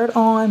shirt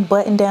on,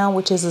 button down,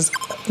 which is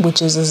a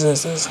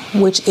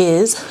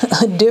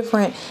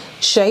different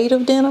shade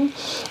of denim,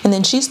 and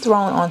then she's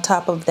thrown on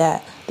top of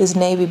that this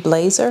navy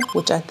blazer,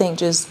 which I think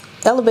just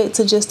elevates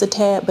it just a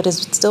tad, but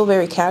it's still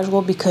very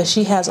casual because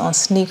she has on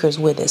sneakers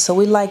with it, so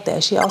we like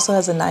that. She also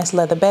has a nice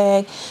leather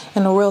bag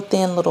and a real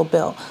thin little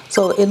belt,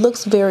 so it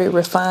looks very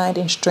refined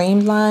and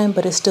streamlined,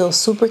 but it's still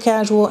super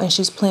casual, and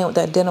she's playing with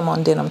that denim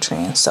on denim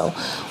trend. So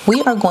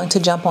we are going to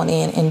jump on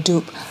in and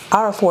dupe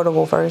our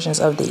affordable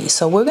versions of these.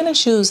 So we're going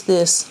to choose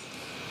this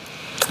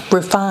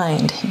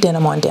refined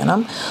denim on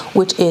denim,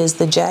 which is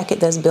the jacket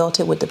that's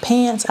belted with the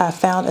pants. I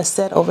found a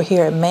set over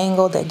here at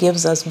Mango that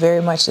gives us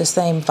very much the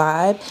same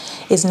vibe.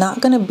 It's not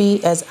going to be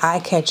as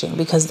eye-catching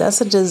because that's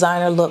a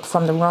designer look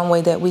from the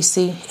runway that we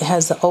see. It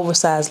has the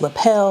oversized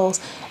lapels,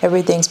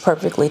 everything's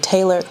perfectly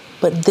tailored,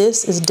 but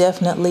this is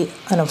definitely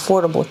an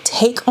affordable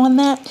take on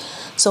that.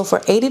 So for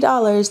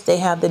 $80, they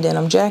have the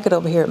denim jacket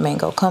over here at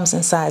Mango. Comes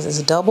in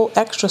sizes double,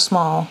 extra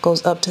small,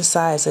 goes up to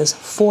sizes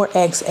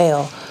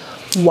 4XL.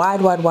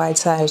 Wide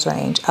size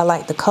range. I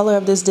like the color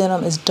of this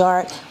denim. It's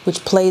dark,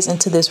 which plays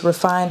into this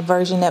refined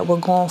version that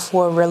we're going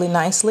for really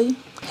nicely.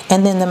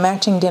 And then the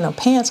matching denim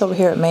pants over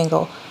here at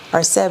Mango are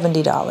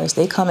 $70.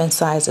 They come in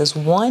sizes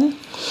 1.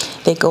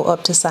 They go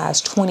up to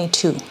size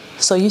 22.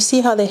 So you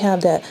see how they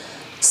have that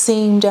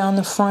seam down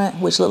the front,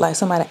 which look like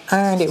somebody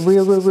ironed it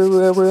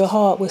real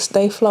hard with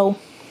Stay Flow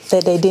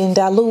that they didn't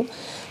dilute.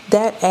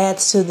 That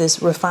adds to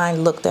this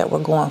refined look that we're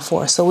going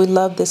for. So we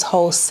love this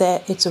whole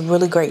set. It's a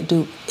really great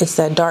dupe. It's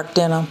that dark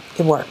denim.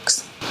 It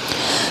works.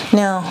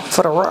 Now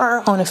for the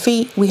raw on the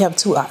feet, we have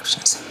two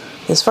options.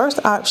 This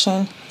first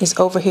option is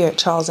over here at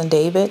Charles &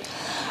 David.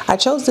 I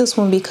chose this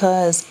one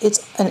because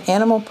it's an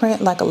animal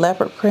print, like a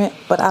leopard print,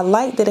 but I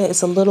like that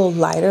it's a little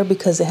lighter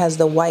because it has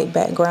the white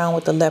background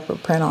with the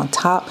leopard print on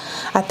top.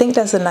 I think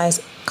that's a nice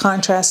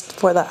contrast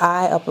for the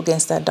eye up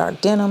against that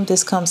dark denim.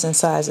 This comes in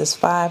sizes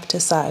 5 to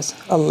size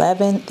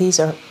 11. These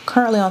are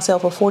currently on sale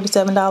for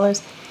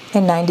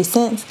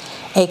 $47.90,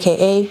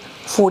 aka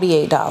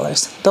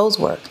 $48. Those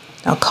work.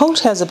 Now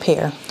Coach has a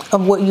pair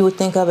of what you would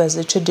think of as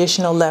a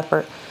traditional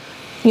leopard,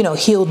 you know,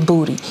 heeled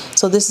booty.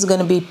 So this is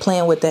going to be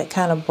playing with that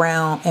kind of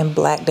brown and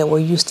black that we're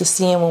used to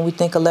seeing when we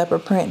think of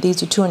leopard print.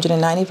 These are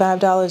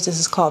 $295. This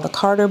is called the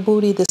Carter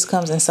booty. This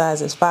comes in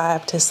sizes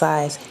 5 to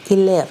size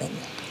 11.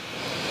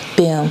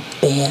 Bam,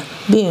 bam,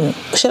 boom.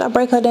 Should I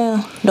break her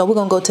down? No, we're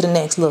going to go to the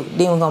next look.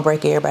 Then we're going to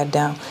break everybody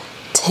down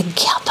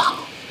together.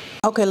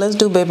 Okay, let's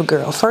do baby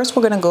girl. First,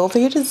 we're going to go over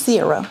here to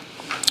Zara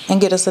and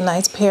get us a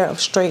nice pair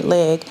of straight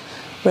leg,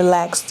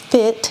 relaxed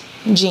fit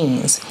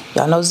jeans.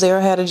 Y'all know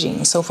Zara had a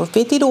jean. So for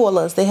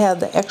 $50, they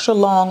have the extra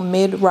long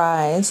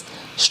mid-rise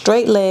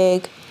straight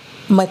leg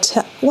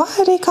why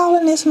are they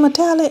calling this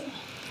metallic?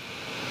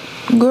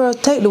 Girl,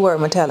 take the word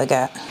metallic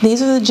out.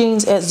 These are the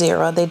jeans at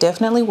Zara. They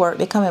definitely work.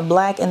 They come in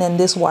black and then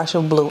this wash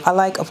of blue. I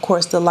like, of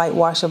course, the light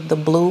wash of the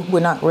blue.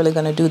 We're not really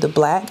going to do the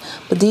black,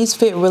 but these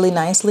fit really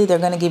nicely. They're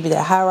going to give you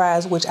that high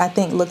rise, which I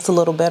think looks a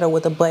little better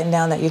with a button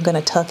down that you're going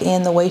to tuck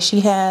in the way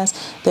she has.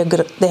 They're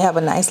good. They have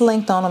a nice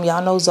length on them.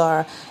 Y'all know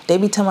Zara. They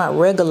be talking about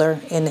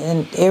regular, and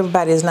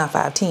everybody is not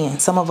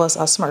 5'10". Some of us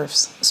are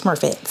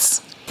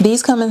Smurfettes.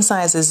 These come in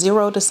sizes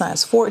 0 to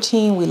size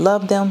 14. We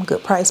love them.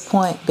 Good price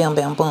point. Bam,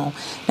 bam, boom.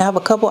 Now I have a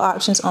couple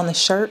options on the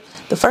shirt.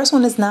 The first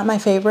one is not my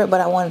favorite, but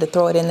I wanted to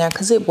throw it in there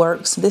because it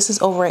works. This is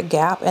over at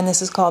Gap, and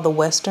this is called the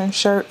Western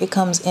shirt. It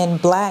comes in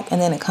black,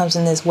 and then it comes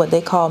in this what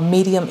they call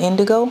medium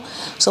indigo.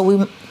 So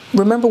we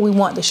remember, we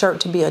want the shirt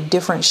to be a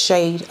different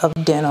shade of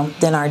denim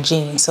than our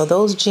jeans. So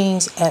those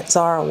jeans at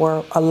Zara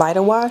were a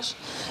lighter wash.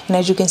 And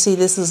as you can see,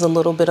 this is a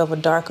little bit of a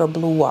darker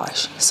blue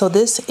wash. So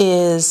this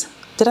is,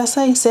 did I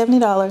say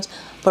 $70?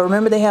 But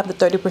remember, they have the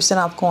 30%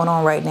 off going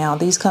on right now.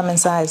 These come in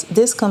size,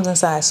 this comes in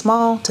size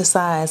small to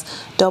size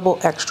double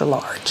extra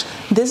large.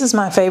 This is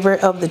my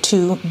favorite of the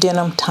two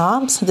denim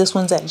tops. This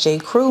one's at J.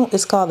 Crew.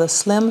 It's called the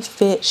Slim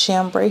Fit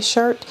Chambray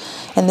shirt.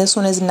 And this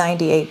one is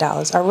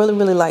 $98. I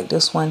really like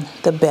this one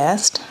the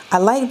best. I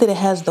like that it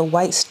has the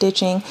white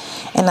stitching,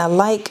 and I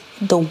like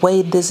the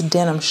way this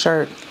denim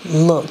shirt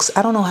looks.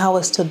 I don't know how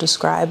else to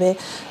describe it.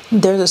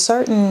 There's a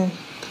certain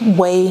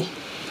way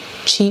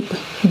cheap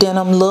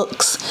denim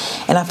looks,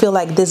 and I feel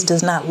like this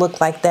does not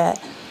look like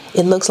that.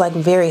 It looks like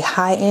very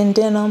high-end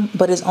denim,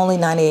 but it's only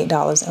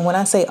 $98. And when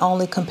I say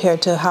only,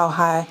 compared to how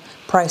high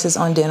prices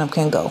on denim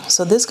can go.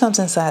 So this comes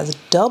in size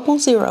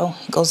 00,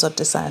 it goes up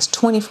to size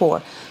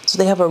 24. So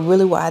they have a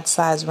really wide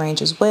size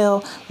range as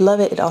well. Love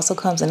it. It also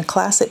comes in a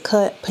classic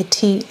cut,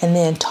 petite, and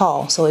then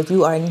tall. So if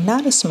you are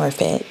not a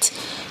Smurfette,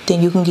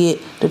 then you can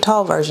get the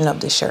tall version of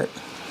this shirt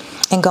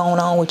and going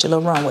on with your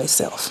little runway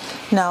self.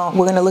 Now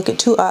we're gonna look at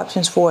two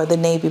options for the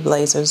navy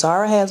blazer.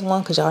 Zara has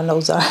one, because y'all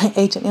know Zara,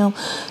 H&M.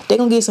 They're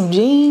gonna get some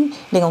jeans,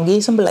 they're gonna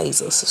get some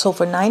blazers. So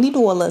for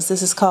 $90,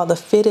 this is called the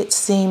fitted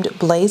seamed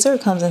blazer.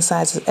 It comes in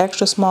sizes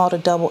extra small to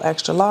double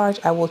extra large.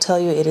 I will tell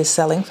you, it is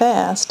selling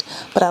fast,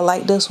 but I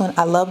like this one.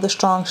 I love the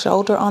strong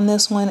shoulder on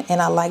this one,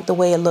 and I like the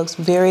way it looks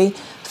very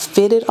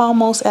fitted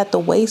almost at the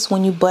waist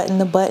when you button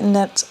the button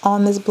that's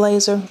on this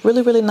blazer.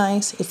 Really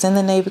nice. It's in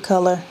the navy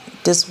color.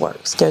 This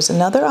works. There's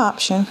another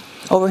option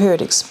over here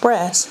at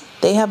Express.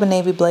 They have a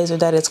navy blazer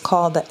that is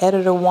called the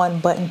Editor 1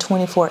 Button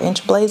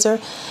 24-inch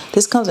blazer.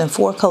 This comes in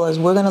 4 colors.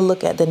 We're going to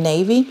look at the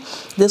navy.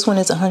 This one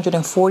is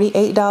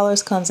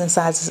 $148. Comes in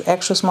sizes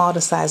extra small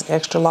to size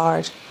extra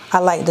large. I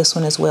like this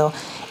one as well.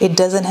 It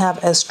doesn't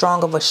have as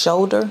strong of a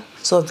shoulder.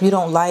 So if you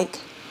don't like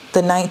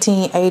the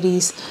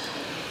 1980s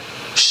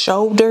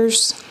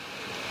shoulders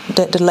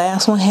that the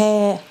last one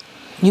had,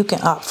 you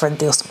can opt for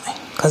this one,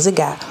 because it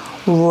got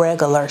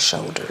regular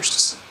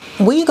shoulders.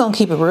 We're gonna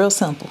keep it real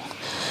simple.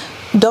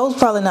 Those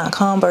probably not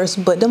Converse,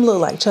 but them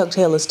look like Chuck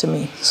Taylors to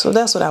me. So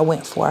that's what I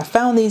went for. I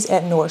found these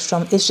at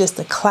Nordstrom. It's just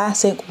the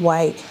classic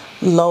white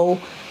low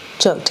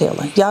Chuck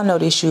Taylor. Y'all know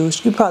these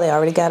shoes. You probably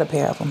already got a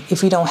pair of them.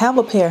 If you don't have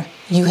a pair,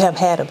 you have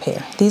had a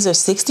pair. These are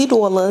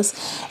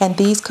 $60, and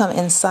these come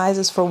in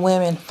sizes for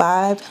women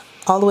 5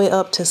 all the way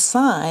up to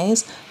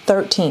size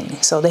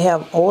 13. So they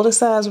have all the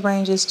size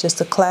ranges, just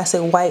a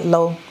classic white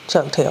low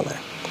Chuck Taylor.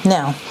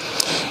 Now,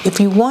 if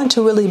you want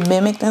to really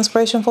mimic the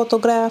inspiration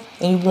photograph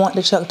and you want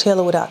the Chuck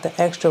Taylor without the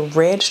extra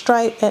red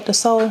stripe at the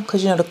sole,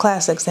 because you know the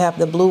classics have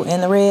the blue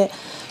and the red,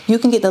 you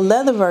can get the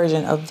leather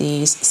version of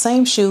these.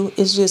 Same shoe,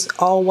 it's just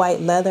all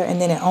white leather, and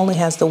then it only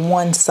has the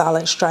one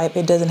solid stripe.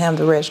 It doesn't have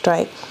the red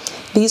stripe.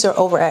 These are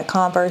over at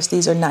Converse.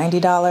 These are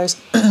 $90.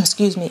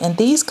 Excuse me. And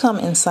these come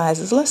in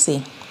sizes, let's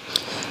see,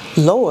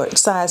 Lord,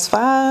 size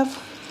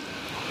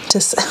 5 to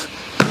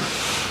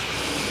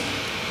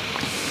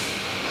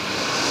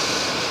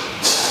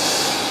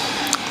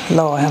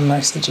Lord have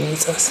mercy,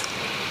 Jesus.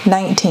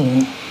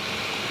 19.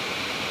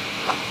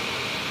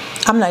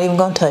 I'm not even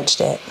gonna touch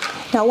that.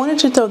 Now I wanted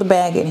to throw the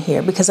bag in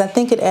here because I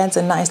think it adds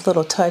a nice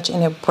little touch,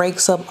 and it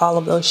breaks up all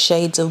of those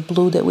shades of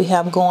blue that we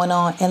have going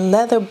on. And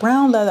leather,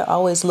 brown leather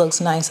always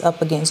looks nice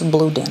up against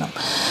blue denim.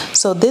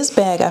 So this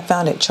bag I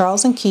found at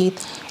Charles &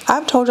 Keith.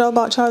 I've told y'all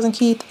about Charles &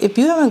 Keith. If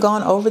you haven't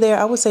gone over there,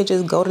 I would say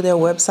just go to their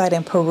website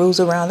and peruse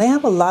around. They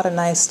have a lot of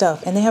nice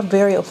stuff, and they have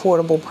very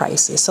affordable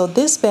prices. So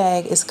this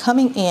bag is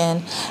coming in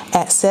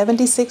at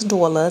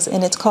 $76,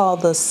 and it's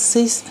called the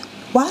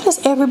Why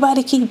does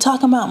everybody keep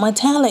talking about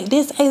metallic?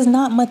 This is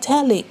not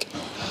metallic.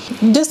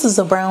 This is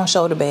a brown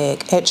shoulder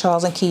bag at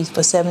Charles & Keith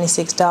for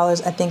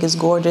 $76. I think it's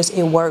gorgeous.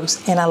 It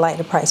works, and I like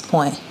the price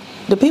point.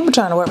 The people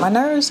trying to work my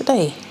nerves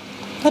today.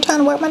 They're trying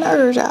to work my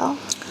nerves, y'all.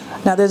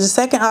 Now there's a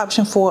second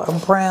option for a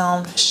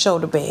brown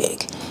shoulder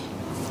bag.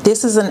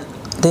 This is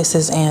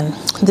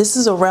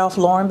a Ralph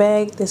Lauren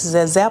bag. This is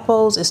at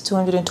Zappos. It's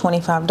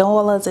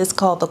 $225. It's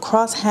called the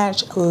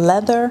Crosshatch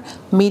Leather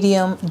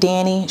Medium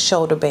Danny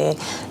Shoulder Bag.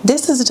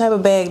 This is the type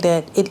of bag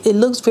that it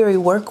looks very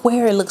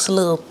workwear. It looks a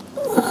little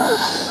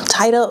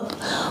tight up,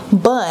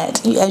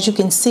 but as you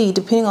can see,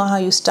 depending on how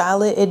you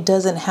style it, it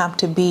doesn't have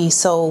to be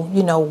so,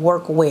 you know,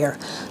 workwear.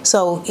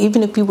 So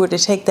even if you were to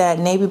take that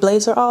navy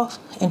blazer off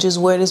and just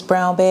wear this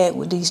brown bag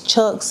with these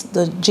chucks,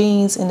 the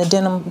jeans, and the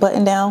denim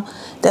button down,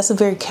 that's a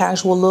very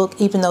casual look,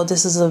 even though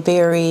this is a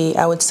very,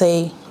 I would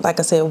say, like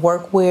I said,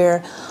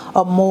 workwear,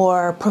 a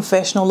more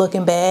professional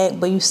looking bag.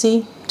 But you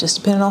see, just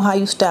depending on how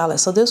you style it.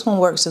 So this one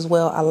works as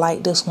well. I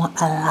like this one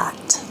a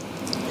lot.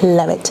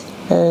 Love it,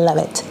 love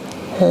it,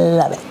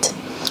 love it.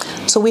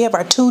 So we have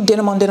our two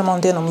denim on denim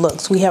on denim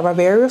looks. We have our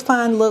very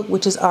refined look,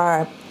 which is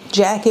our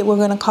jacket, we're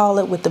gonna call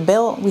it, with the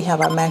belt. We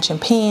have our matching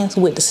pants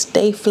with the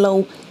Stay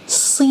Flow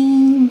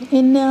seam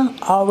in there,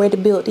 already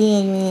built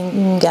in. You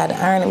ain't got to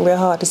iron it real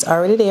hard, it's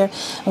already there.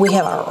 And we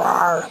have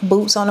our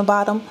boots on the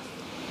bottom.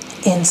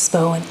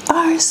 inspo and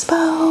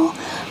arspo,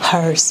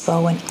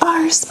 herspo and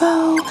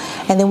arspo.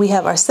 And then we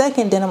have our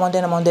second denim on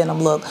denim on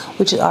denim look,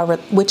 which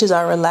is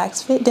our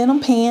relaxed fit denim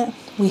pant.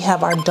 We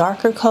have our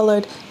darker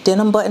colored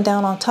denim button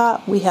down on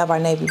top. We have our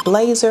navy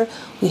blazer.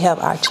 We have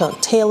our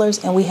Chuck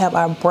Taylors, and we have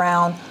our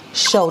brown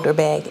shoulder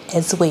bag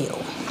as well.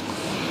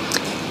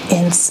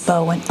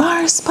 Inspo and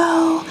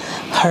arspo,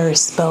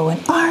 herspo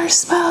and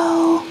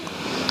arspo.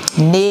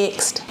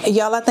 Next,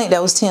 y'all, I think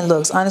that was 10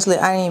 looks. Honestly,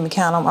 I didn't even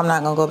count them. I'm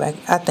not gonna go back.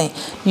 I think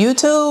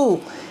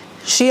YouTube,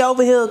 she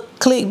over here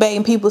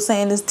clickbaiting people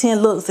saying it's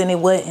 10 looks and it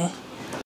wasn't.